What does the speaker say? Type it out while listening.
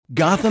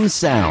Gotham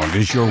Sound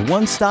is your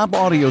one-stop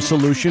audio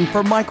solution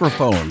for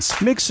microphones,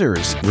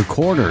 mixers,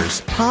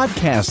 recorders,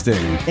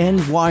 podcasting,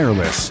 and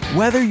wireless.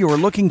 Whether you're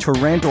looking to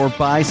rent or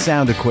buy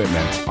sound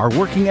equipment, are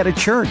working at a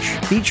church,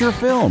 feature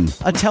film,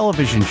 a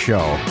television show,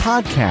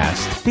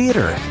 podcast,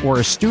 theater, or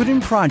a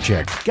student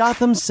project,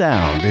 Gotham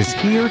Sound is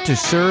here to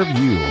serve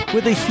you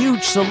with a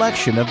huge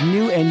selection of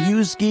new and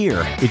used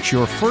gear. It's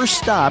your first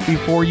stop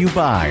before you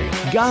buy.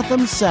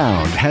 Gotham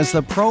Sound has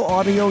the pro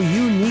audio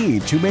you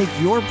need to make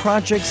your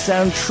project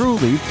sound truly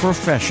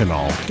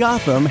professional.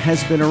 Gotham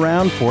has been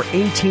around for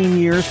 18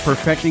 years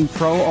perfecting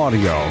pro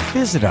audio.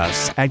 Visit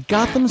us at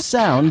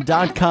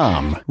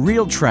gothamsound.com.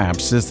 Real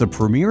Traps is the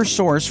premier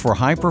source for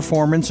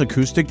high-performance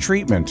acoustic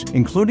treatment,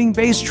 including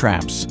bass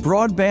traps,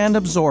 broadband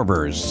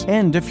absorbers,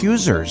 and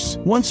diffusers.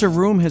 Once a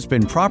room has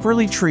been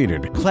properly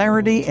treated,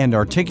 clarity and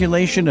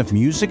articulation of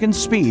music and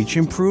speech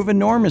improve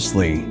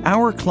enormously.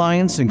 Our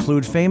clients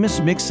include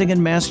famous mixing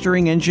and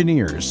mastering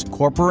engineers,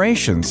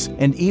 corporations,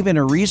 and even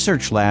a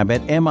research lab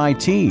at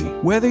MIT.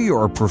 Whether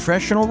you're a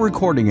professional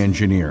recording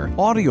engineer,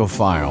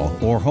 audiophile,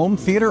 or home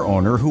theater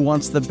owner who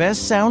wants the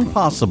best sound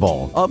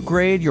possible,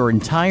 upgrade your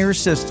entire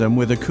system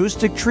with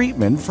acoustic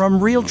treatment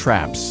from Real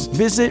Traps.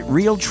 Visit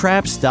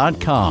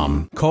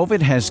realtraps.com.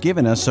 COVID has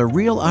given us a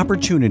real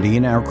opportunity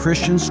in our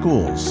Christian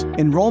schools.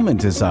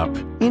 Enrollment is up.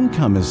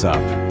 Income is up.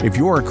 If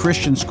you're a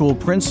Christian school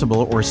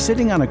principal or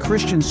sitting on a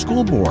Christian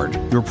school board,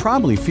 you're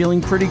probably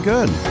feeling pretty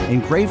good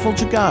and grateful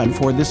to God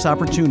for this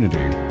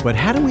opportunity. But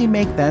how do we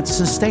make that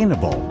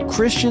sustainable?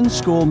 Christian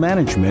School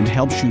Management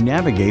helps you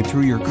navigate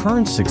through your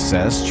current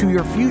success to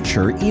your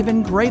future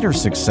even greater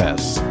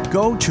success.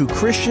 Go to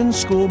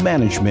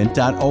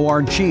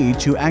christianschoolmanagement.org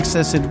to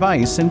access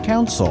advice and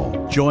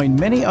counsel. Join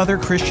many other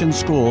Christian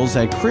schools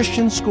at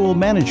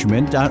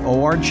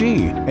christianschoolmanagement.org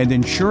and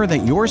ensure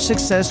that your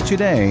success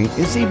today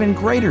is even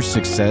greater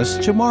success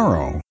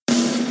tomorrow.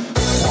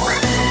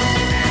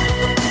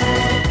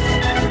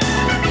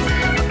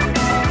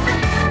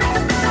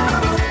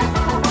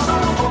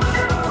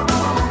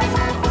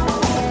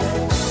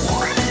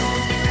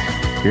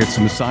 It's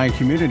Messiah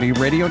Community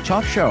Radio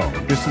Talk Show.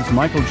 This is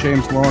Michael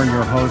James Lauren,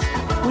 your host.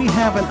 We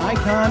have an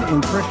icon in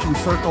Christian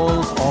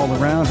circles all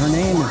around. Her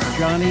name is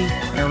Joni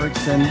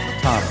Eareckson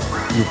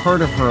Tada. You've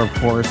heard of her, of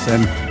course,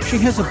 and she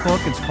has a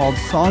book. It's called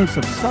Songs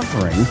of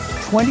Suffering,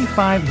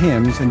 25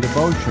 Hymns and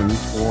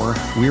Devotions for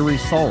Weary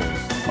Souls,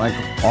 like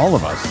all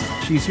of us.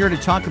 She's here to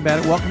talk about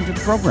it. Welcome to the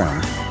program.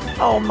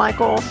 Oh,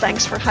 Michael,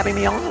 thanks for having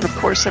me on. And of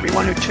course,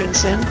 everyone who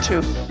tunes in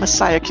to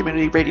Messiah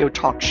Community Radio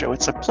Talk Show.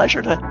 It's a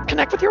pleasure to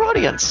connect with your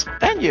audience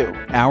and you.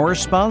 Our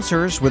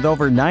sponsors with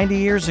over 90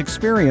 years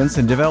experience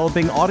in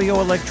developing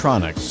audio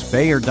electronics.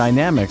 Bayer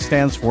Dynamics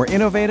stands for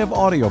innovative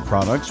audio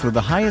products with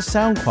the highest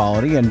sound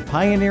quality and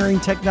pioneering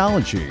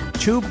technology.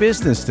 Two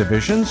business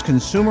divisions,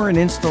 consumer and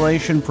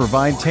installation,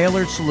 provide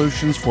tailored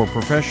solutions for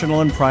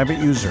professional and private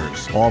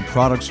users. All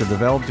products are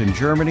developed in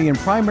Germany and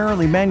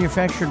primarily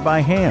manufactured by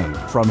hand,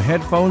 from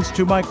headphones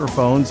to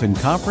microphones and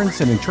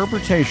conference and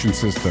interpretation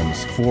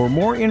systems. For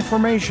more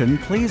information,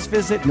 please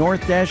visit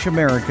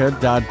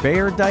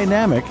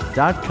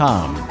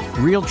north-america.bayerdynamic.com.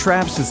 Real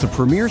Traps is the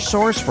premier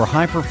source for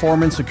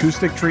high-performance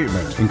acoustic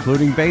treatment,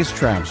 including bass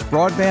traps,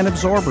 broadband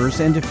absorbers,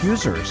 and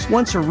diffusers.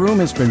 Once a room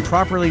has been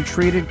properly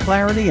treated,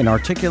 clarity and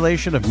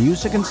articulation of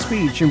music and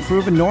speech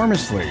improve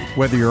enormously.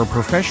 Whether you're a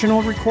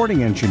professional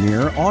recording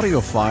engineer,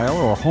 audiophile,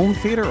 or home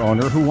theater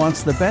owner who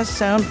wants the best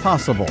sound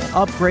possible,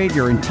 upgrade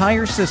your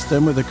entire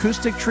system with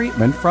acoustic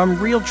treatment from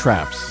Real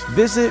Traps.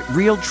 Visit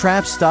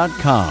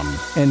realtraps.com.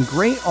 And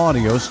great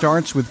audio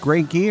starts with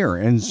great gear,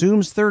 and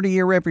Zoom's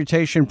 30-year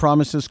reputation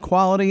promises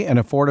quality and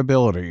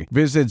affordability.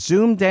 Visit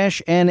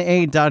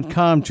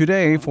zoom-na.com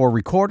today for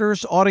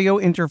recorders, audio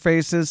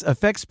interfaces,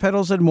 effects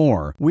pedals, and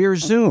more. We're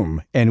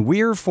Zoom, and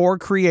we're for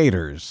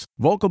creators.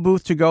 Vocal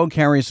Booth To Go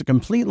carries a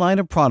complete line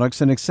of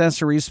products and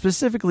accessories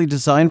specifically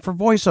designed for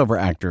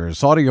voiceover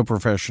actors, audio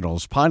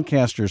professionals,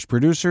 podcasters,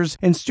 producers,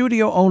 and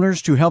studio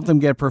owners to help them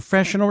get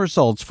professional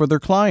results for their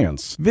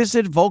clients.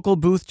 Visit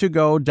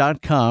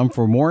vocalbooth2go.com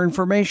for more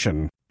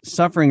information.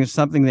 Suffering is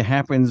something that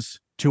happens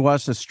to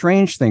us, a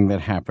strange thing that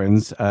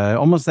happens,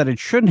 almost that it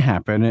shouldn't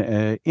happen,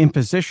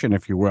 imposition,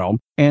 if you will.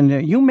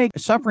 And you make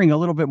suffering a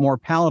little bit more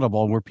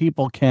palatable where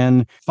people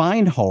can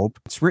find hope.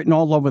 It's written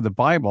all over the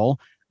Bible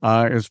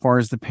as far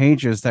as the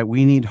pages that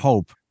we need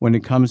hope when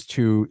it comes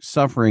to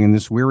suffering in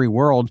this weary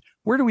world.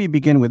 Where do we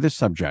begin with this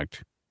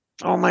subject?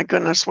 Oh, my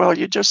goodness. Well,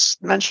 you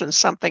just mentioned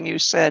something. You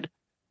said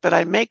that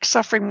I make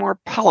suffering more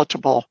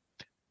palatable.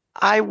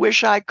 I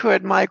wish I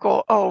could,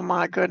 Michael. Oh,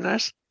 my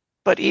goodness.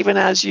 But even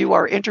as you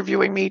are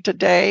interviewing me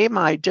today,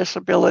 my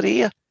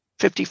disability,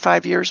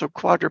 55 years of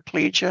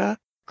quadriplegia,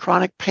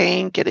 chronic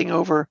pain, getting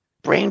over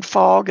brain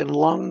fog and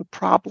lung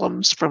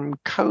problems from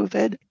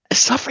COVID,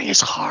 suffering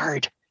is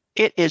hard.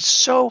 It is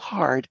so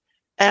hard.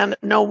 And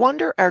no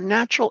wonder our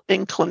natural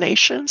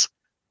inclinations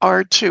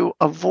are to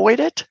avoid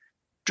it,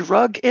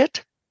 drug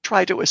it,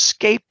 try to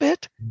escape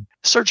it,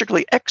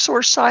 surgically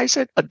exorcise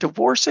it,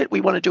 divorce it. We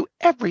want to do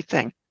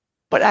everything,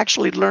 but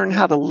actually learn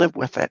how to live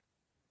with it.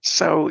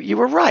 So you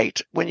were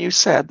right when you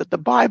said that the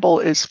Bible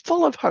is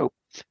full of hope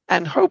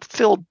and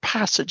hope-filled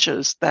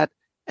passages that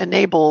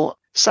enable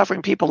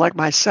suffering people like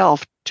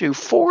myself to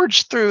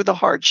forge through the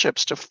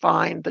hardships to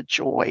find the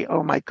joy.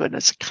 Oh my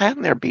goodness,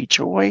 can there be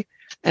joy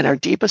in our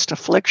deepest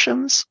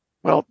afflictions?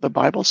 Well, the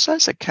Bible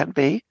says it can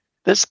be.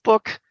 This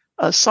book,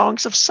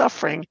 Songs of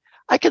Suffering,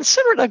 I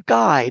consider it a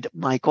guide,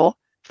 Michael,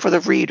 for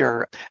the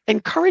reader,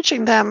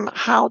 encouraging them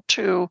how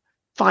to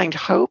find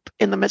hope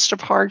in the midst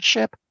of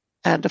hardship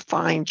and to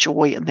find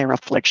joy in their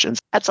afflictions.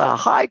 That's a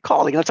high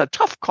calling. That's a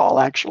tough call,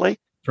 actually.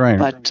 Right.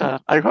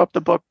 But I hope the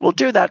book will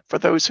do that for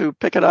those who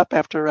pick it up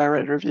after our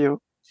interview.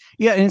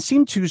 Yeah, and it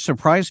seemed to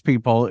surprise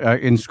people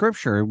in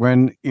Scripture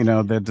when,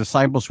 the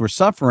disciples were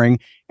suffering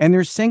and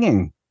they're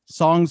singing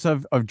songs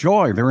of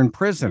joy. They're in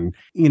prison.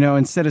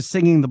 Instead of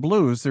singing the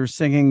blues, they're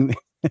singing,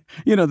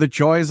 the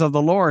joys of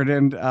the Lord.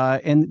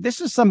 And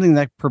this is something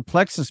that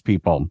perplexes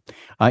people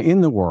in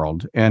the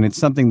world. And it's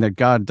something that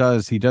God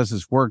does. He does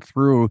his work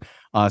through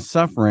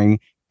suffering.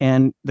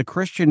 And the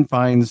Christian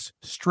finds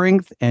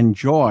strength and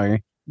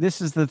joy.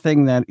 This is the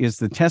thing that is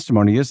the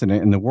testimony, isn't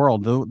it, in the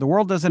world? The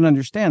world doesn't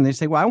understand. They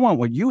say, well, I want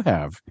what you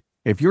have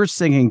if you're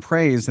singing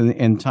praise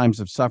in times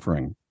of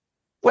suffering.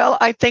 Well,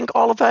 I think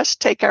all of us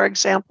take our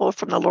example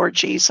from the Lord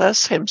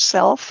Jesus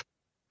himself,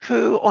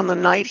 who on the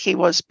night he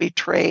was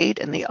betrayed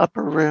in the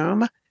upper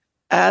room,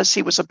 as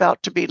he was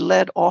about to be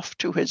led off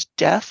to his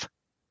death,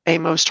 a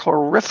most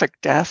horrific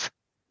death,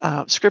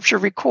 Scripture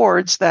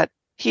records that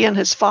he and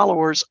his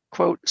followers,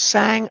 quote,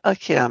 sang a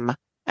hymn,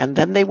 and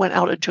then they went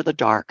out into the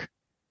dark.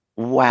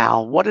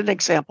 Wow, what an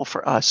example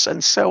for us.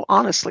 And so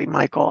honestly,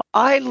 Michael,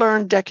 I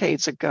learned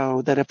decades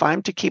ago that if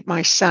I'm to keep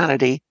my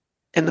sanity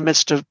in the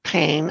midst of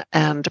pain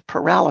and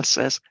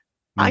paralysis,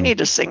 I need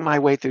to sing my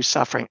way through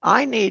suffering.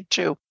 I need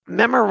to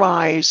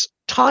memorize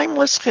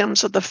timeless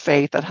hymns of the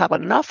faith that have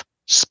enough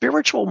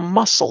spiritual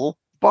muscle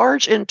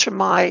barge into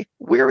my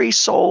weary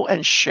soul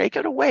and shake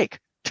it awake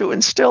to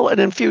instill and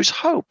infuse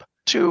hope,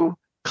 to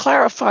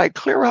clarify,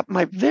 clear up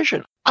my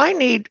vision. I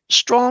need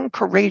strong,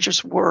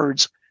 courageous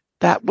words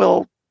that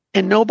will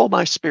ennoble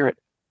my spirit,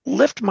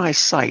 lift my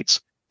sights,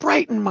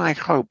 brighten my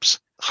hopes,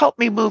 help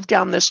me move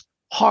down this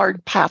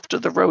hard path to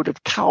the road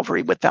of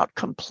Calvary without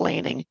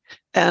complaining.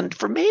 And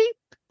for me,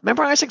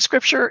 memorizing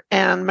Scripture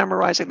and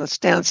memorizing the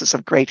stanzas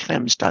of great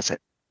hymns does it.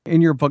 In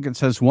your book, it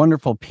says,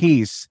 wonderful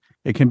peace.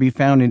 It can be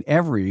found in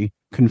every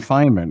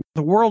confinement.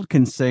 The world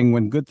can sing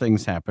when good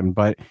things happen,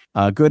 but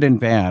good and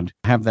bad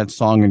have that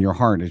song in your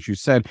heart, as you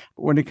said.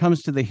 When it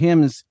comes to the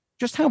hymns,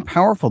 just how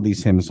powerful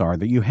these hymns are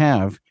that you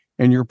have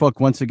in your book.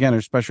 Once again,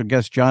 our special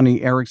guest,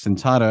 Joni Eareckson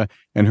Tada,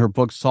 and her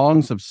book,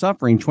 Songs of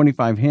Suffering,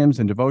 25 Hymns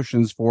and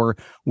Devotions for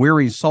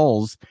Weary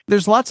Souls.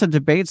 There's lots of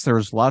debates.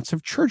 There's lots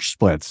of church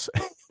splits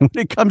when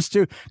it comes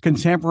to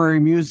contemporary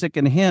music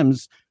and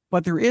hymns.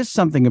 But there is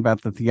something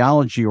about the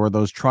theology or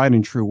those tried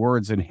and true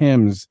words in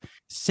hymns,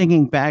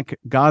 singing back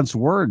God's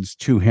words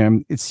to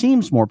him. It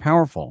seems more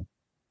powerful.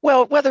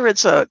 Well, whether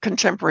it's a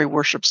contemporary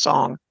worship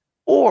song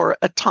or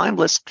a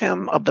timeless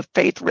hymn of the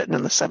faith written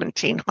in the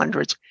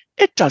 1700s,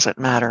 it doesn't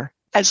matter.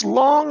 As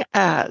long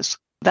as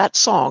that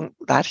song,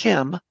 that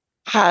hymn,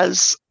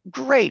 has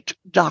great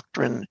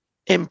doctrine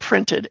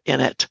imprinted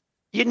in it.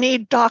 You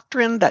need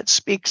doctrine that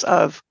speaks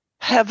of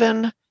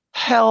heaven,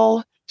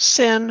 hell,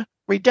 sin,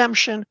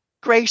 redemption,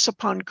 grace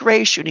upon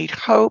grace. You need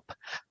hope.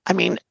 I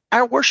mean,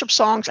 our worship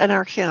songs and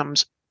our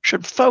hymns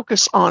should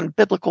focus on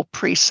biblical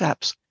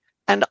precepts.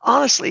 And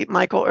honestly,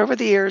 Michael, over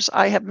the years,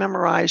 I have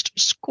memorized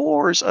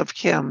scores of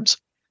hymns,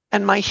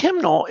 and my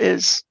hymnal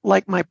is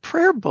like my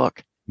prayer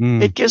book.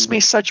 It gives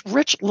me such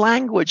rich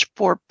language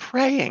for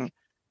praying.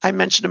 I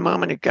mentioned a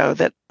moment ago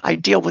that I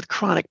deal with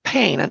chronic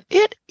pain, and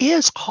it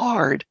is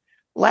hard.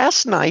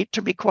 Last night,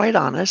 to be quite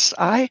honest,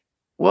 I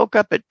woke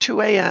up at 2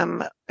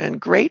 a.m. in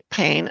great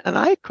pain, and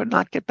I could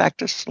not get back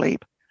to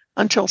sleep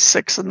until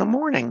 6 in the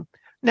morning.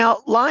 Now,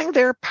 lying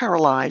there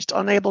paralyzed,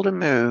 unable to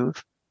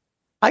move,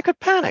 I could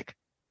panic.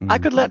 I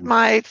could let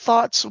my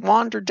thoughts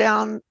wander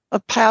down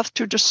a path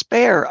to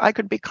despair. I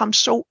could become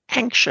so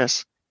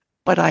anxious.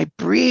 But I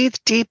breathe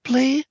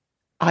deeply.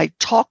 I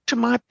talk to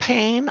my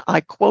pain.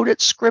 I quoted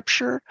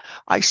Scripture.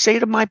 I say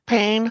to my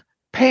pain,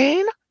 2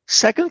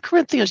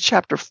 Corinthians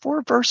chapter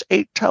 4, verse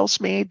 8 tells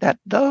me that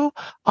though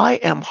I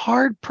am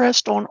hard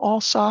pressed on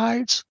all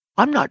sides,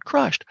 I'm not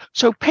crushed.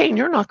 So pain,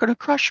 you're not going to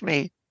crush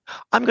me.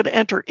 I'm going to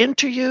enter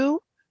into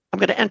you. I'm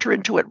going to enter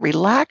into it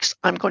relaxed.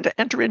 I'm going to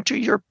enter into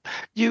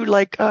you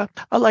like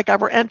I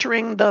were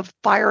entering the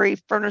fiery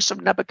furnace of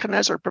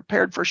Nebuchadnezzar,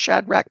 prepared for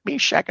Shadrach,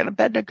 Meshach, and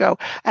Abednego.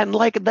 And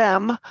like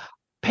them,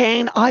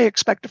 pain, I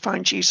expect to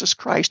find Jesus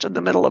Christ in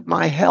the middle of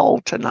my hell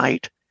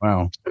tonight.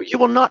 Wow. So you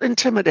will not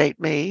intimidate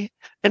me.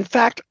 In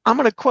fact, I'm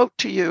going to quote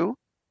to you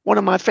one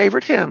of my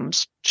favorite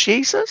hymns.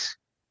 Jesus,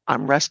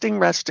 I'm resting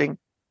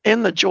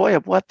in the joy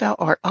of what thou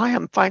art. I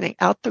am finding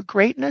out the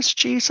greatness,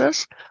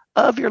 Jesus,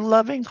 of your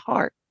loving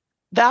heart.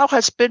 Thou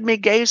hast bid me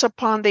gaze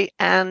upon thee,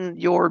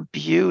 and your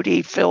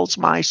beauty fills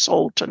my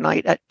soul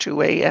tonight at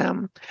 2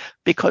 a.m.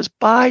 because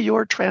by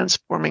your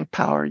transforming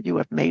power, you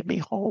have made me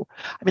whole.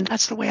 I mean,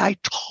 that's the way I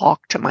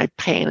talk to my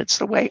pain. It's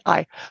the way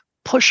I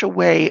push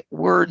away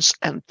words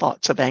and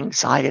thoughts of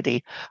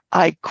anxiety.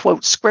 I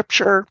quote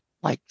scripture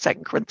like 2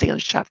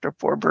 Corinthians chapter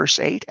 4, verse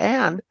 8,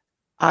 and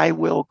I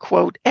will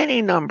quote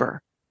any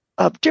number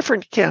of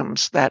different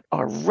hymns that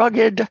are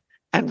rugged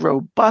and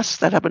robust,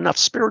 that have enough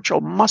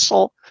spiritual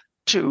muscle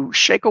to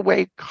shake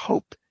away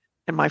hope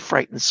in my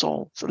frightened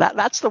soul. So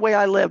that's the way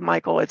I live,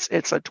 Michael. It's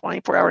a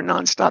 24-hour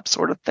nonstop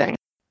sort of thing.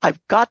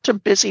 I've got to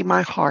busy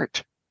my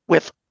heart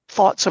with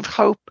thoughts of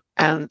hope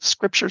and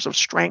scriptures of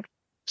strength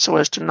so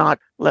as to not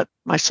let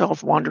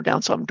myself wander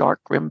down some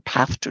dark, grim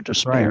path to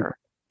despair. Right.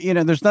 You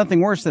know, there's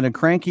nothing worse than a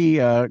cranky,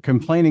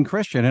 complaining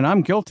Christian, and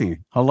I'm guilty.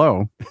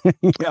 Hello.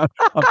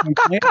 Of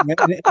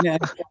complaining.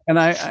 And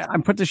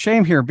I'm put to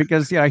shame here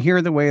because, I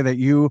hear the way that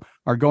you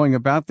are going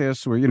about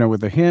this, where, with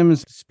the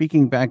hymns,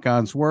 speaking back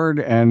God's word,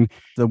 and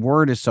the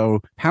word is so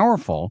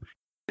powerful.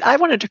 I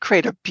wanted to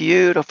create a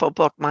beautiful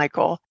book,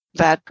 Michael,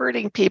 that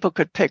hurting people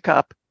could pick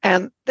up,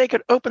 and they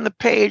could open the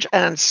page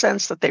and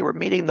sense that they were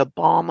meeting the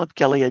balm of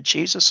Gilead,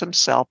 Jesus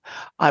himself.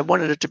 I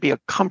wanted it to be a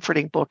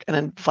comforting book, an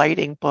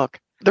inviting book.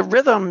 The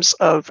rhythms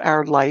of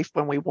our life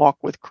when we walk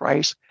with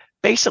Christ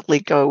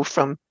basically go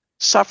from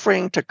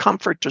suffering to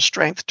comfort to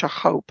strength to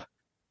hope.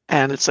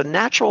 And it's a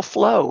natural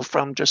flow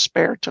from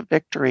despair to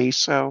victory.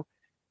 So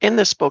in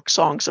this book,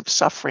 Songs of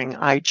Suffering,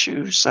 I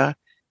choose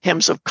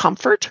hymns of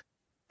comfort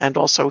and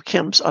also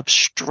hymns of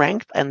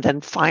strength. And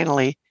then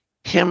finally,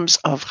 hymns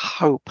of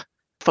hope,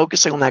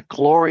 focusing on that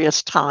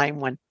glorious time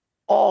when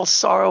all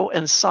sorrow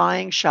and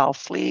sighing shall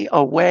flee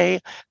away.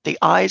 The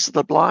eyes of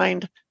the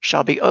blind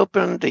shall be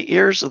opened. The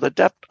ears of the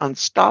deaf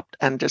unstopped,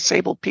 and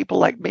disabled people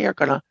like me are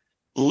going to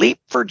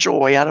leap for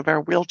joy out of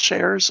our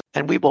wheelchairs.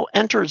 And we will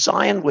enter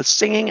Zion with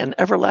singing, and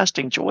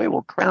everlasting joy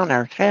will crown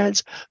our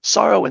heads.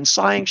 Sorrow and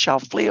sighing shall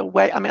flee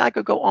away. I mean, I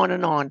could go on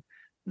and on.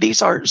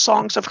 These are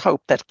songs of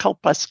hope that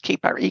help us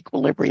keep our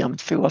equilibrium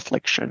through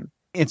affliction.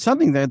 It's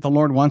something that the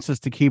Lord wants us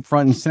to keep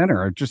front and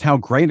center, just how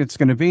great it's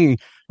going to be.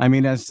 I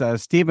mean, as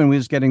Stephen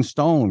was getting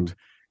stoned,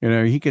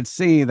 he could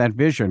see that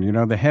vision,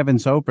 the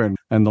heavens open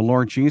and the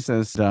Lord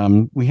Jesus.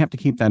 We have to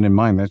keep that in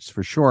mind. That's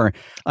for sure.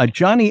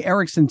 Joni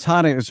Eareckson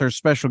Tada is our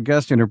special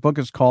guest, and her book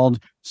is called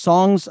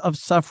Songs of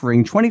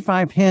Suffering,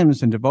 25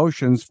 Hymns and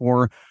Devotions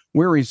for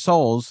Weary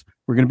Souls.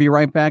 We're going to be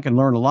right back and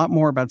learn a lot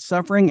more about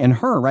suffering and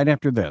her right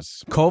after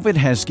this. COVID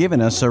has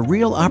given us a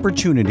real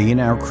opportunity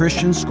in our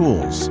Christian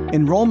schools.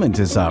 Enrollment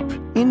is up.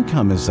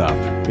 Income is up.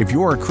 If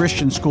you're a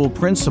Christian school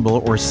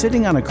principal or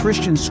sitting on a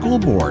Christian school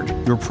board,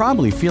 you're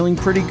probably feeling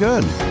pretty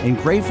good and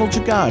grateful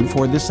to God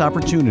for this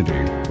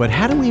opportunity. But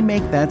how do we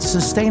make that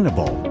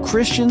sustainable?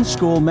 Christian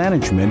School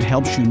Management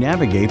helps you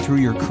navigate through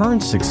your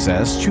current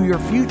success to your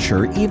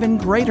future even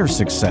greater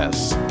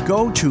success.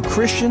 Go to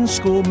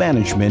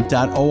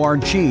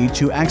christianschoolmanagement.org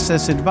to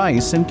access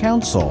advice and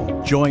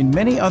counsel. Join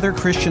many other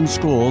Christian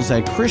schools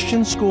at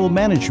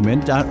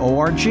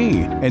christianschoolmanagement.org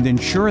and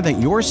ensure that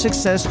your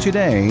success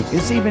today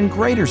is even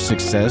greater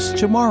success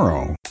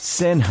tomorrow.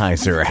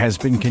 Sennheiser has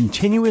been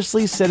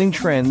continuously setting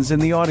trends in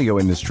the audio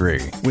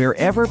industry.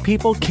 Wherever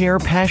people care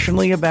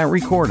passionately about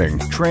recording,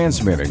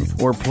 transmitting,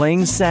 or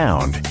playing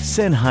sound,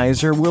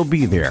 Sennheiser will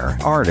be there.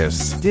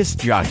 Artists, disc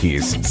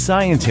jockeys,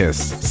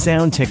 scientists,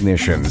 sound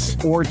technicians,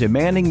 or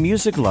demanding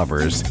music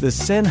lovers, the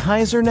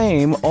Sennheiser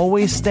name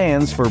always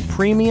stands for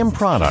premium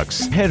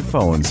products,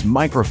 headphones,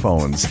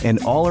 microphones,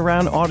 and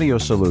all-around audio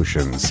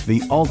solutions,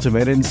 the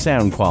ultimate in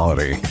sound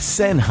quality.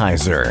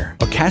 Sennheiser.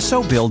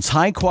 Acaso builds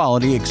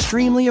high-quality,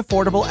 extremely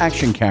affordable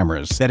action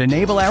cameras that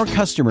enable our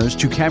customers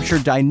to capture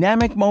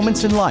dynamic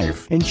moments in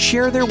life and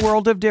share their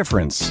world of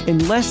difference.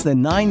 In less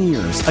than 9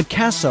 years,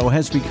 Acaso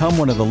has become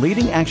one of the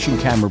leading action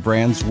camera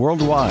brands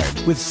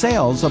worldwide, with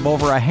sales of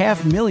over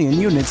 500,000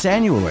 units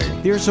annually.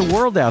 There's a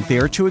world out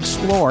there to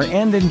explore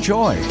and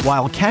enjoy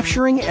while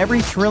capturing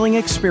every thrilling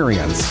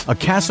experience.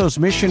 Acaso's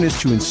mission is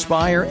to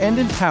inspire and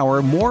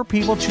empower more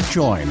people to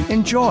join,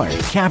 enjoy,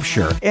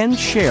 capture, and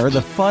share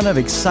the fun of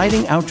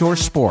exciting outdoor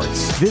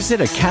sports. Visit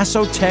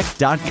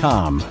acasotech.com.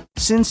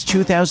 Since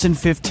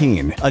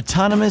 2015,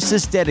 Autonomous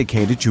is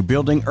dedicated to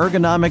building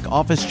ergonomic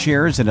office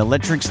chairs and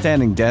electric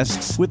standing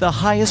desks with the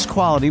highest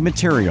quality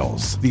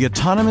materials. The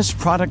Autonomous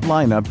product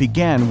lineup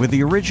began with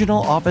the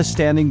original office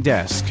standing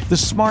desk, the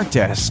Smart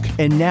Desk,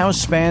 and now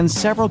spans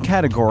several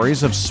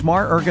categories of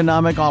smart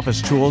ergonomic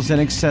office tools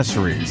and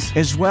accessories,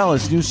 as well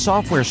as new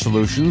software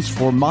solutions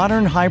for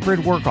modern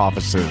hybrid work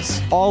offices.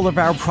 All of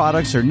our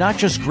products are not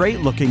just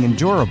great looking and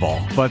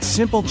durable, but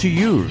simple to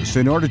use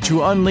in order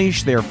to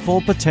unleash their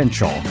full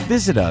potential.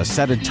 Visit us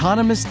at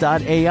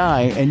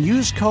autonomous.ai and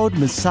use code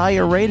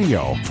Messiah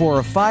Radio for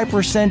a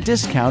 5%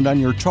 discount on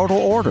your total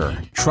order.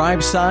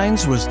 Tribe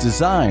Signs was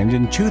designed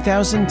in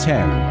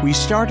 2010. We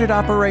started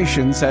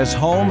operations as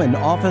home and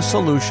office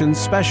solutions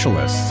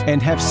specialists and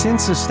have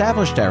since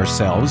established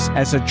ourselves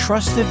as a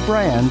trusted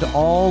brand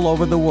all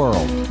over the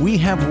world. We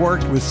have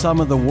worked with some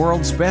of the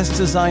world's best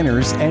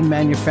designers and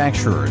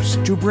manufacturers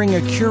to bring a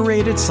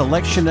curated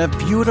selection of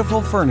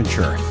beautiful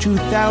furniture to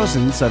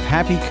thousands of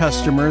happy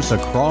customers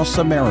across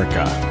America.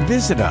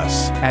 Visit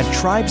us at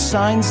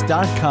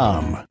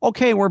tribesigns.com.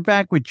 Okay, we're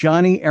back with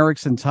Joni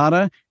Eareckson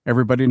Tada.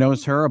 Everybody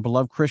knows her, a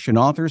beloved Christian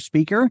author,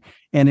 speaker,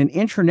 and an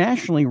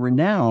internationally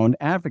renowned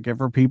advocate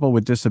for people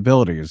with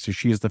disabilities.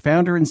 She is the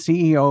founder and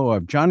CEO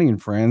of Joni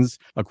and Friends,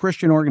 a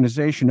Christian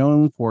organization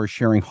known for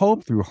sharing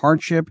hope through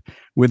hardship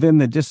within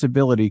the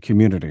disability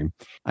community.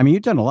 I mean,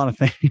 you've done a lot of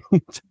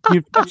things.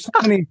 You've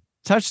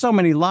touched so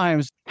many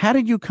lives. How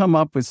did you come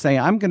up with saying,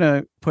 I'm going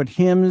to put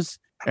hymns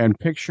and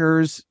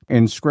pictures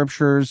and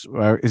scriptures?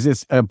 Is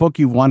this a book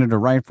you wanted to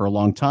write for a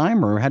long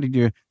time, or how did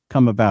you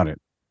come about it?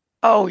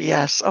 Oh,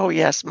 yes,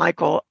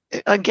 Michael.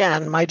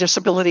 Again, my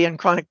disability and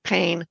chronic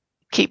pain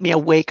keep me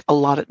awake a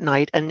lot at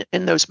night. And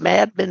in those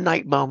mad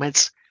midnight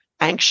moments,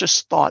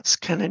 anxious thoughts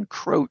can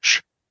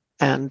encroach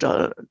and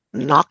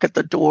knock at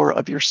the door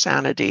of your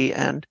sanity.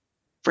 And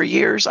for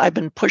years, I've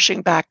been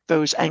pushing back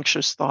those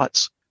anxious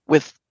thoughts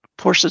with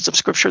portions of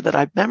scripture that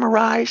I've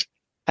memorized,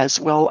 as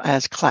well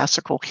as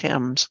classical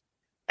hymns.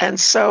 And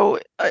so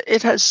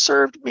it has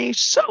served me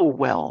so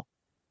well,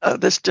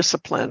 this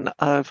discipline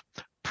of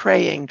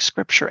praying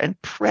scripture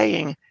and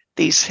praying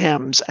these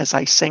hymns as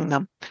I sing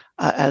them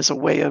as a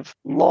way of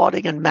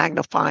lauding and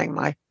magnifying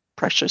my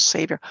precious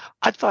Savior.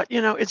 I thought,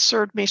 it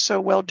served me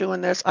so well doing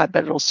this. I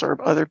bet it'll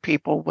serve other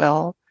people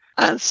well.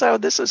 And so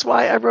this is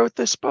why I wrote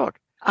this book.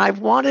 I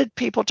wanted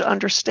people to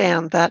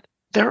understand that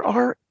there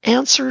are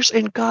answers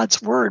in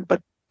God's word,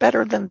 but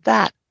better than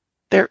that,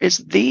 there is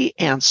the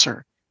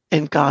answer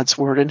in God's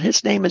word, and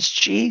his name is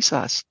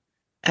Jesus.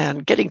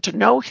 And getting to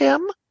know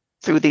him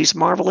through these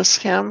marvelous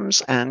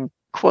hymns and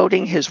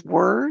quoting his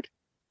word.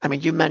 I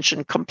mean, you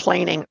mentioned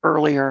complaining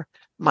earlier,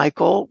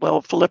 Michael.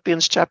 Well,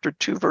 Philippians chapter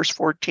 2, verse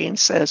 14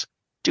 says,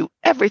 do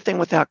everything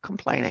without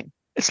complaining.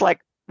 It's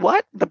like,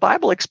 what? The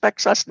Bible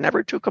expects us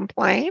never to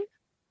complain?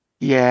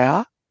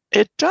 Yeah,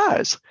 it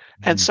does.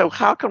 And so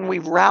how can we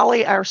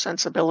rally our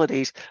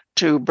sensibilities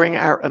to bring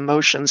our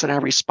emotions and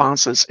our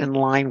responses in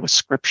line with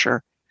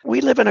scripture?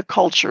 We live in a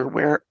culture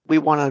where we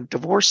want to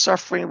divorce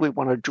suffering, we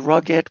want to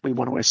drug it, we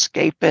want to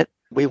escape it,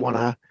 we want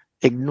to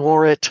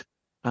ignore it,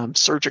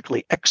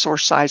 surgically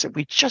exorcise it.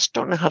 We just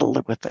don't know how to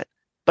live with it.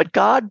 But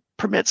God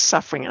permits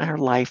suffering in our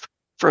life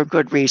for a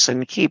good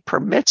reason. He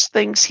permits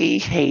things he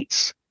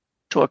hates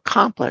to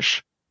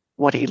accomplish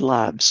what he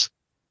loves.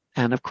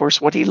 And of course,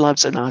 what he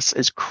loves in us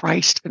is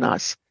Christ in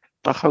us,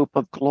 the hope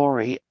of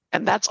glory.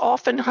 And that's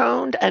often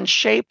honed and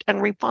shaped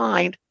and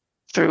refined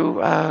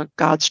through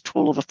God's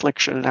tool of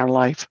affliction in our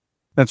life.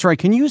 That's right.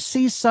 Can you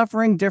see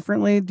suffering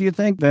differently, do you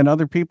think, than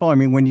other people? I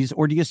mean,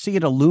 or do you see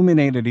it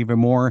illuminated even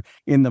more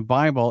in the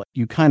Bible?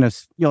 You kind of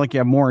feel like you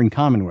have more in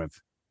common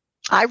with.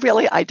 I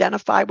really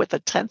identify with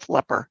the 10th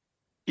leper.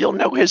 You'll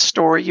know his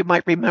story. You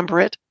might remember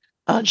it.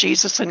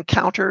 Jesus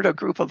encountered a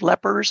group of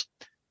lepers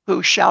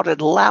who shouted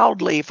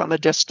loudly from a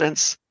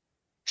distance,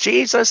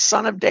 Jesus,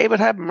 Son of David,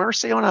 have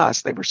mercy on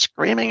us. They were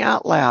screaming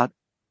out loud,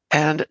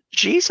 and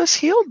Jesus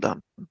healed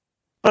them.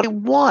 But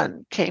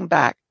one came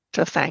back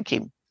to thank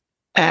him.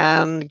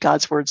 And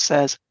God's word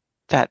says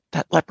that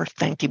leper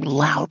thanked him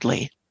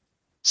loudly.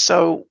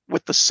 So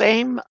with the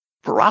same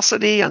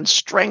ferocity and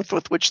strength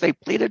with which they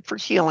pleaded for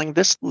healing,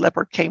 this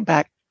leper came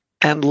back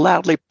and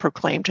loudly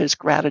proclaimed his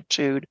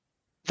gratitude.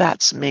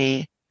 That's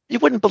me. You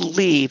wouldn't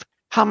believe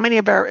how many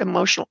of our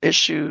emotional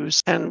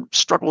issues and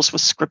struggles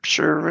with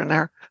scripture and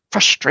our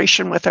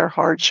frustration with our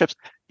hardships,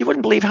 you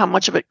wouldn't believe how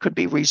much of it could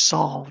be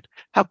resolved,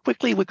 how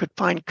quickly we could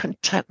find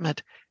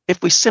contentment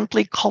if we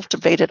simply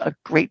cultivated a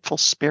grateful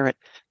spirit.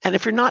 And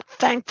if you're not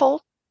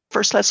thankful,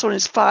 1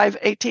 Thessalonians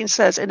 5:18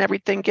 says, in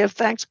everything give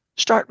thanks.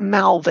 Start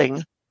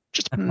mouthing.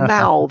 Just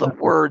mouth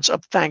words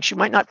of thanks. You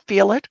might not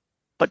feel it,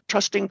 but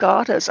trusting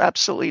God has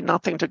absolutely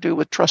nothing to do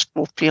with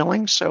trustful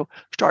feelings. So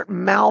start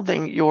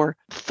mouthing your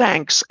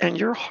thanks and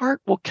your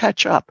heart will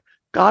catch up.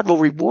 God will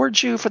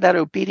reward you for that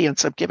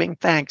obedience of giving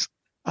thanks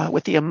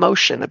with the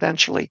emotion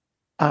eventually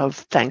of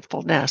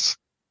thankfulness.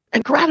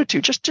 And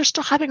gratitude, just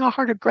having a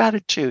heart of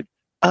gratitude.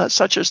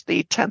 Such as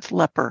the 10th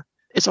leper,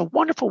 is a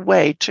wonderful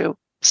way to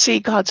see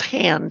God's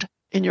hand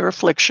in your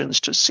afflictions,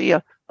 to see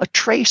a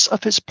trace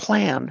of his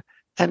plan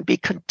and be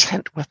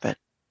content with it.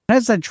 How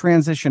does that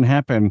transition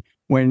happen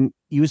when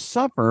you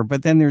suffer,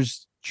 but then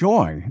there's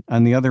joy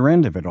on the other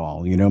end of it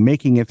all,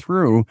 making it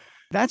through?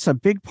 That's a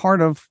big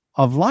part of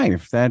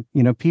life that,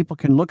 people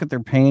can look at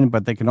their pain,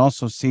 but they can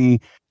also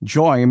see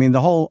joy. I mean, the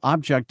whole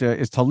object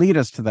is to lead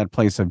us to that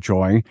place of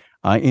joy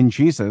in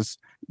Jesus.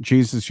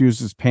 Jesus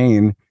uses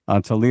pain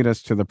to lead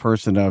us to the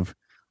person of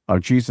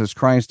Jesus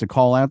Christ, to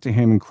call out to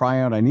him and cry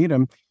out, I need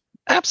him.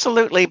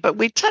 Absolutely. But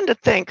we tend to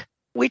think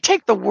we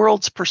take the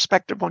world's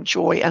perspective on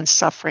joy and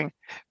suffering.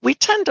 We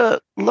tend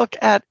to look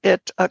at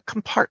it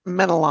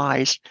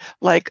compartmentalized,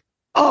 like,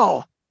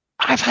 oh,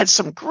 I've had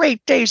some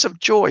great days of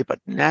joy, but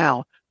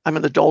now I'm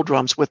in the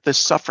doldrums with this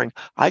suffering.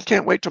 I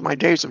can't wait till my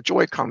days of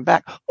joy come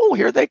back. Oh,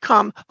 here they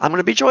come. I'm going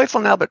to be joyful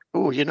now, but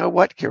oh, you know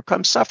what? Here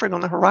comes suffering on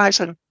the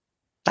horizon.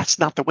 That's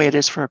not the way it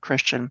is for a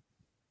Christian.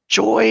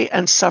 Joy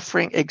and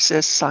suffering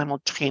exist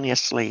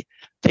simultaneously.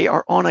 They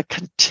are on a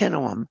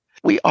continuum.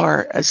 We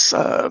are, as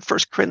 1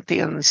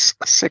 Corinthians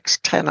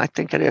 6:10, I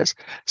think it is,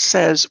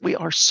 says, we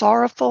are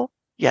sorrowful,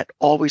 yet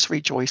always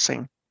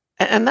rejoicing.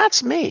 And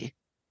that's me.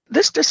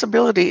 This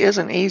disability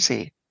isn't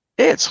easy.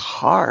 It's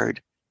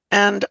hard.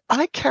 And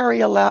I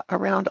carry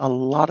around a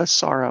lot of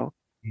sorrow.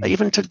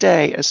 Even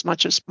today, as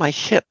much as my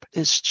hip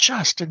is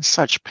just in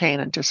such pain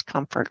and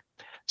discomfort.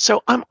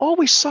 So I'm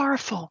always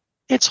sorrowful.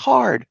 It's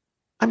hard.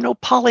 I'm no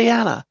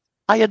Pollyanna.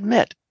 I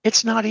admit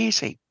it's not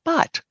easy,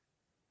 but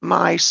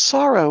my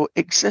sorrow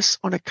exists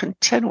on a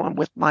continuum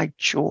with my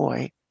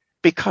joy,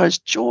 because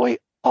joy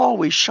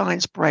always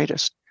shines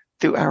brightest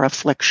through our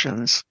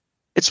afflictions.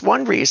 It's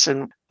one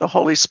reason the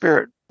Holy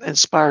Spirit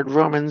inspired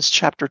Romans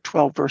chapter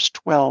 12, verse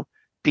 12,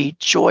 be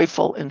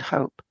joyful in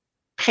hope,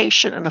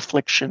 patient in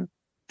affliction,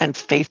 and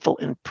faithful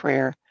in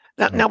prayer.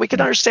 Now we can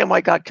understand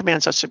why God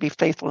commands us to be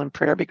faithful in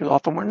prayer, because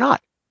often we're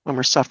not when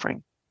we're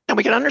suffering. And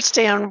we can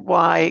understand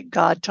why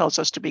God tells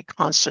us to be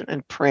constant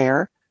in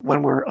prayer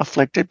when we're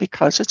afflicted,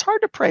 because it's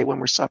hard to pray when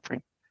we're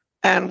suffering.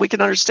 And we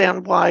can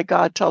understand why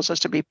God tells us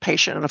to be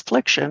patient in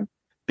affliction,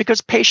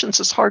 because patience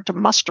is hard to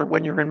muster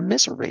when you're in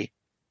misery.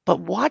 But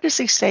why does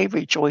he say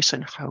rejoice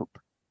in hope?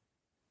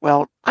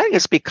 Well, I think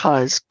it's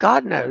because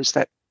God knows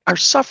that our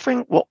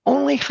suffering will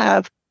only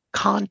have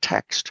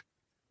context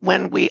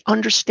when we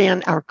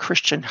understand our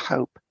Christian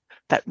hope,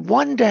 that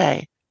one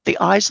day the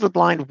eyes of the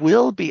blind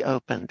will be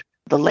opened,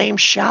 the lame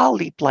shall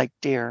leap like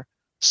deer,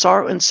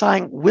 sorrow and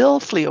sighing will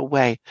flee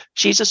away.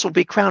 Jesus will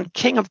be crowned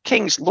King of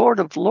Kings, Lord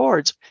of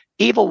Lords.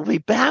 Evil will be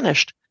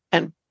banished,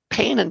 and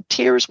pain and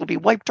tears will be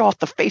wiped off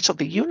the face of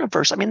the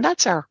universe. I mean,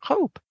 that's our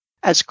hope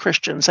as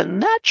Christians,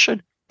 and that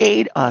should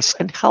aid us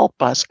and help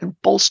us and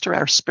bolster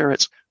our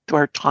spirits through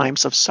our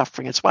times of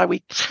suffering. It's why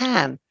we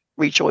can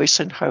rejoice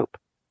in hope.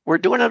 We're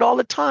doing it all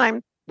the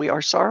time. We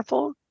are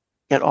sorrowful,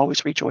 yet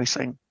always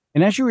rejoicing.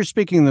 And as you were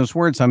speaking those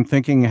words, I'm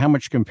thinking how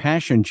much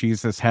compassion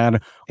Jesus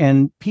had,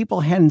 and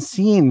people hadn't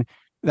seen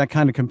that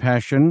kind of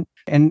compassion.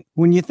 And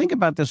when you think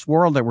about this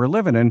world that we're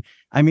living in,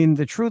 I mean,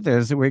 the truth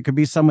is it could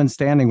be someone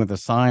standing with a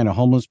sign, a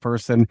homeless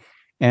person,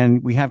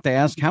 and we have to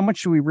ask, how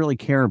much do we really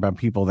care about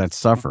people that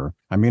suffer?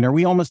 I mean, are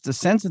we almost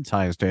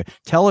desensitized to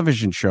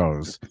television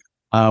shows?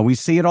 We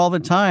see it all the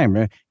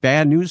time,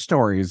 bad news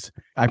stories.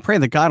 I pray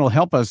that God will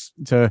help us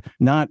to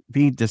not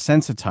be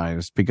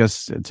desensitized,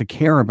 because to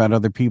care about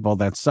other people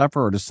that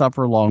suffer or to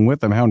suffer along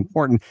with them, how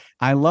important.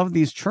 I love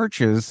these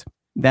churches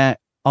that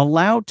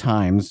allow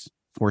times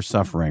for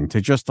suffering, to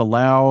just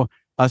allow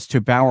us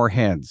to bow our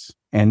heads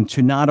and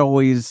to not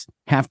always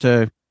have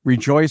to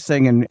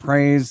rejoicing and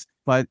praise,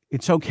 but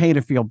it's okay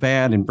to feel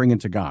bad and bring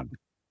it to God.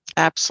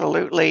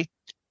 Absolutely.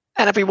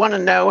 And if we want to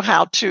know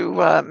how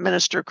to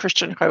minister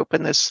Christian hope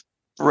in this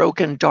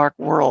broken, dark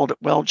world,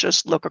 well,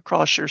 just look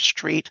across your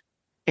street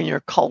in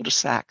your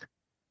cul-de-sac.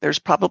 There's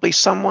probably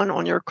someone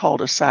on your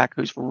cul-de-sac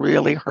who's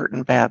really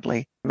hurting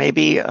badly.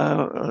 Maybe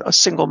a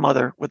single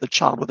mother with a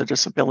child with a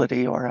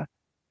disability, or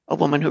a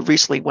woman who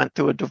recently went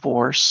through a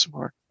divorce,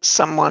 or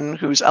someone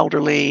who's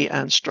elderly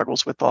and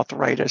struggles with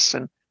arthritis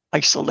and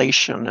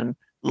isolation and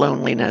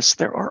loneliness.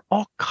 There are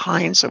all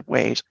kinds of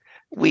ways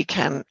we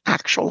can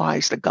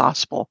actualize the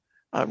gospel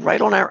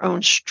right on our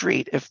own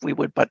street, if we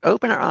would but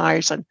open our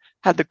eyes and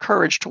have the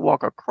courage to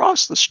walk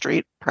across the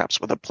street, perhaps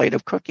with a plate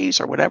of cookies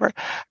or whatever,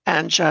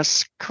 and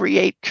just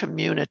create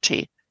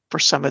community for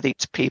some of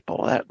these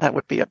people. That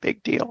would be a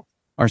big deal.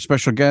 Our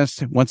special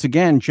guest, once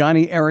again,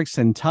 Joni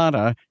Eareckson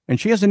Tada, and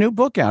she has a new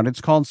book out.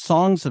 It's called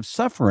Songs of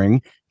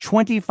Suffering,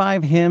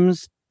 25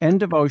 Hymns and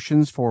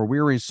Devotions for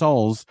Weary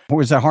Souls.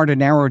 Was that hard to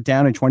narrow it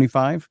down to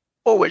 25?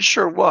 Oh, it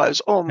sure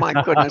was. Oh, my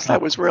goodness.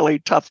 That was really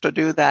tough to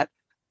do that.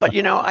 But,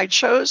 I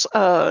chose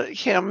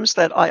hymns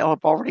that I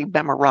have already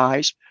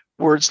memorized,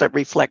 words that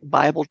reflect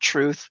Bible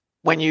truth.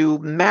 When you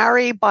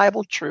marry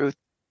Bible truth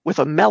with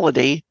a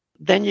melody,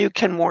 then you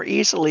can more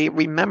easily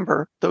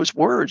remember those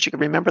words. You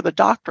can remember the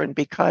doctrine,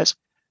 because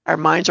our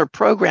minds are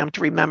programmed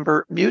to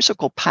remember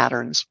musical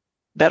patterns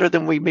better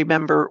than we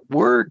remember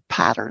word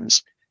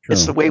patterns. Sure.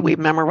 It's the way we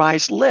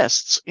memorize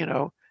lists.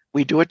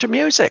 We do it to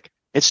music.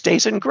 It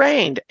stays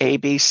ingrained. A,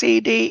 B,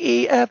 C, D,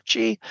 E, F,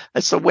 G.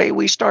 It's the way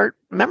we start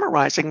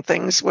memorizing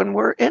things when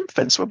we're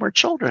infants, when we're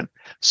children.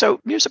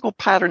 So musical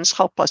patterns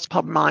help us,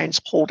 our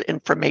minds hold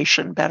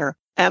information better.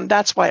 And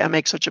that's why I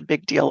make such a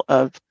big deal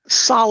of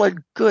solid,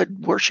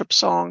 good worship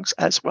songs,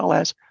 as well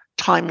as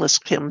timeless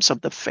hymns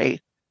of the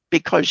faith,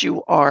 because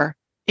you are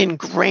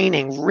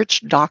ingraining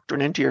rich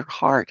doctrine into your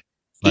heart,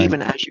 right,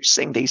 even as you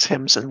sing these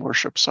hymns and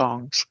worship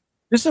songs.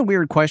 This is a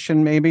weird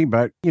question, maybe,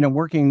 but,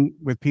 working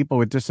with people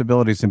with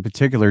disabilities in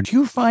particular, do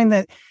you find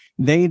that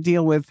they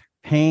deal with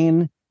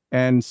pain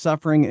and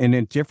suffering in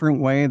a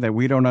different way that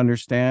we don't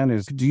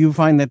understand? Do you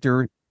find that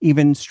they're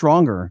even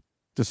stronger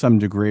to some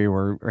degree,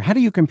 or how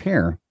do you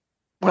compare?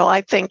 Well,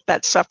 I think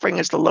that suffering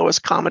is the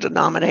lowest common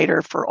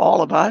denominator for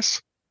all of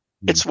us.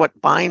 It's what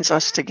binds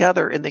us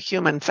together in the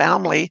human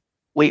family.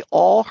 We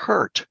all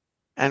hurt,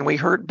 and we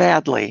hurt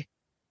badly.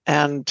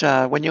 And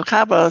when you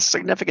have a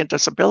significant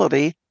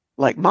disability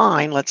like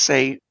mine, let's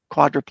say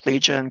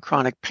quadriplegia and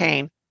chronic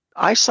pain,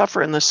 I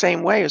suffer in the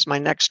same way as my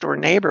next door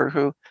neighbor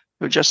who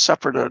just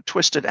suffered a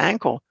twisted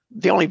ankle.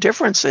 The only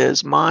difference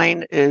is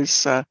mine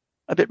is a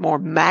bit more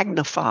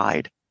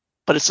magnified,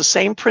 but it's the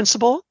same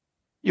principle.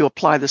 You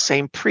apply the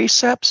same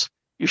precepts,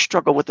 you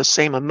struggle with the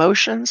same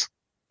emotions,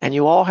 and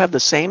you all have the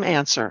same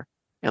answer.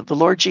 The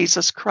Lord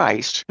Jesus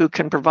Christ, who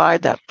can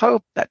provide that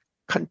hope, that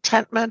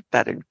contentment,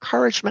 that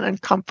encouragement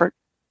and comfort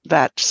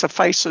that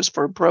suffices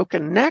for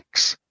broken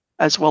necks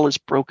as well as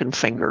broken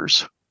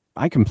fingers.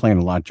 I complain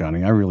a lot,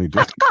 Johnny. I really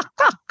do.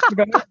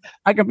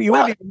 You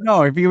wouldn't even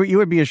know if you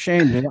would be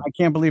ashamed. I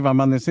can't believe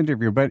I'm on this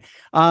interview. But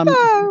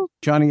Joni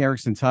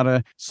Eareckson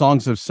Tada,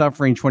 Songs of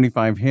Suffering,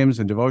 25 Hymns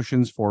and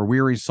Devotions for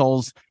Weary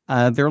Souls.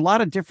 There are a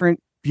lot of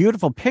different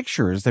beautiful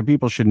pictures that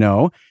people should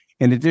know.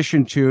 In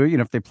addition to,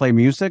 if they play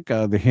music,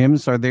 the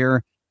hymns are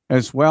there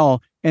as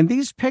well. And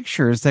these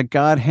pictures that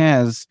God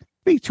has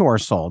speak to our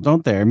soul,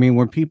 don't they? I mean,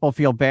 when people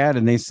feel bad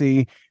and they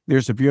see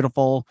there's a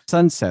beautiful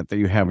sunset that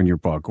you have in your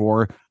book,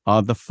 or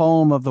the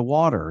foam of the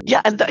water.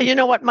 Yeah, and you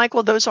know what,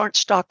 Michael? Those aren't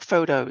stock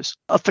photos.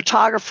 A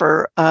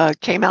photographer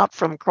came out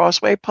from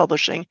Crossway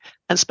Publishing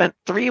and spent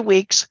 3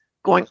 weeks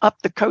going up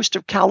the coast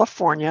of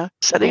California,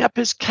 setting up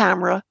his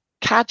camera,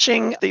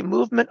 catching the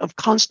movement of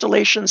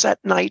constellations at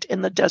night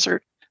in the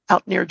desert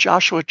out near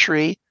Joshua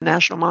Tree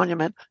National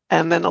Monument,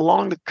 and then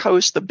along the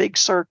coast, the Big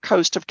Sur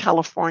coast of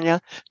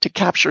California, to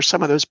capture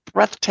some of those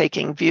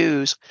breathtaking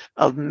views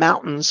of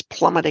mountains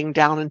plummeting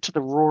down into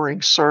the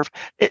roaring surf.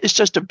 It's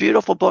just a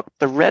beautiful book.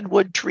 The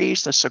redwood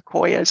trees, the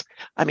sequoias.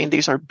 I mean,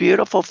 these are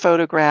beautiful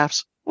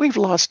photographs. We've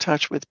lost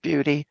touch with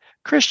beauty.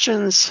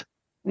 Christians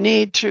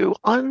need to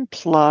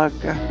unplug.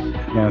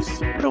 Yes.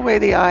 Put away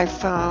the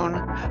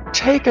iPhone,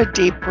 take a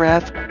deep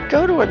breath,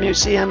 go to a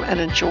museum and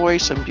enjoy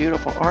some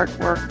beautiful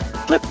artwork,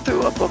 flip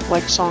through a book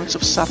like Songs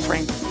of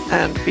Suffering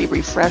and be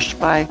refreshed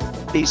by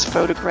these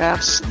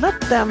photographs.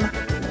 Let them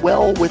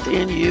well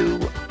within you.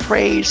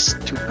 Praise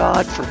to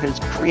God for his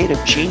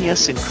creative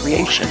genius in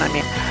creation. I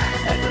mean,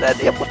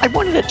 I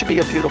wanted it to be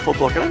a beautiful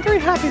book, and I'm very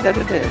happy that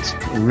it is.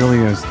 It really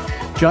is.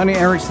 Joni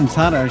Eareckson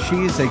Tada,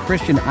 she's a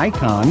Christian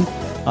icon.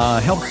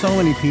 Helps so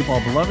many people,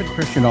 a beloved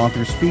Christian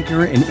author,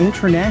 speaker, and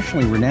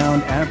internationally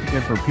renowned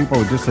advocate for people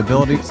with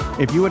disabilities.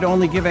 If you would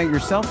only give out your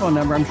cell phone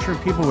number, I'm sure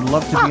people would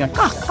love to be on.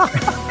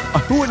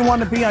 Who wouldn't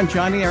want to be on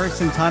Joni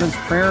Eareckson Tada's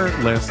prayer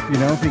list,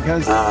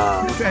 because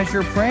as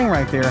you're praying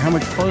right there, how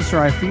much closer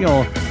I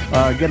feel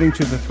getting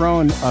to the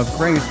throne of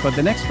grace. But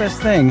the next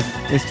best thing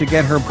is to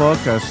get her book,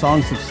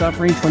 Songs of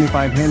Suffering,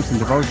 25 Hymns and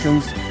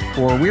Devotions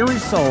for Weary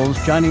Souls.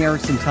 Joni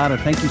Eareckson Tada,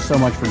 thank you so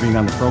much for being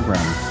on the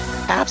program.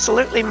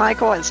 Absolutely,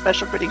 Michael, and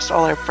special greetings to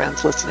all our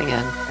friends listening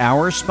in.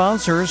 Our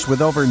sponsors,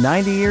 with over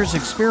 90 years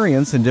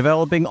experience in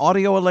developing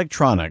audio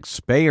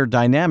electronics, Bayer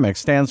Dynamic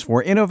stands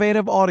for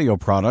innovative audio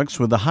products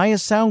with the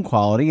highest sound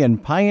quality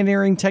and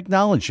pioneering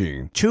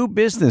technology. 2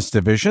 business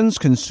divisions,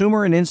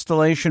 consumer and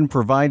installation,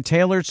 provide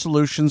tailored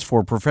solutions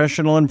for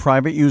professional and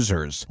private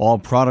users. All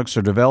products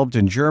are developed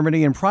in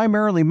Germany and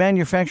primarily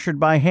manufactured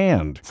by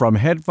hand, from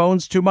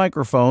headphones to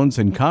microphones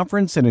and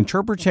conference and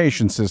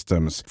interpretation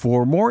systems.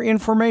 For more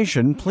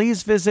information,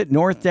 please visit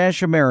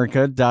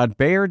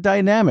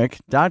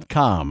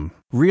north-america.bayerdynamic.com.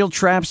 Real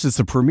Traps is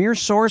the premier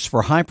source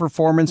for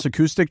high-performance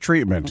acoustic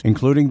treatment,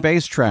 including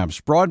bass traps,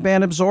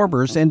 broadband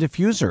absorbers, and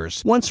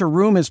diffusers. Once a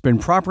room has been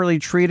properly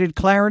treated,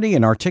 clarity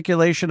and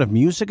articulation of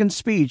music and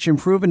speech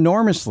improve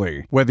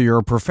enormously. Whether you're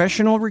a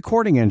professional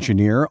recording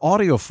engineer,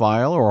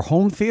 audiophile, or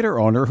home theater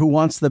owner who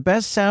wants the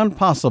best sound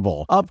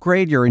possible,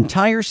 upgrade your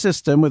entire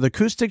system with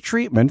acoustic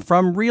treatment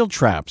from Real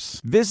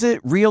Traps.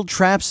 Visit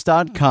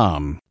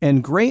realtraps.com.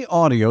 And great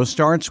audio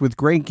starts with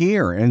great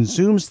gear, and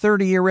Zoom's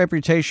 30-year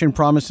reputation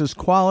promises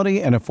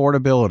quality and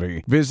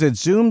affordability. Visit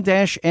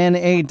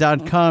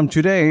zoom-na.com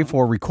today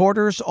for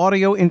recorders,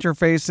 audio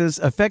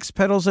interfaces, effects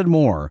pedals, and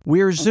more.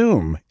 We're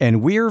Zoom,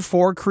 and we're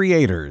for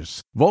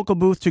creators. Vocal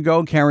Booth To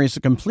Go carries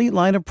a complete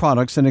line of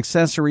products and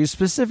accessories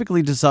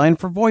specifically designed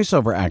for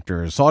voiceover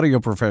actors, audio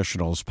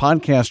professionals,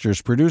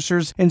 podcasters,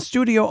 producers, and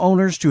studio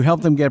owners to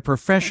help them get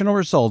professional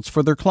results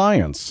for their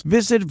clients.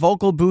 Visit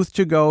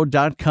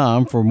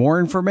vocalbooth2go.com for more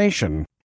information.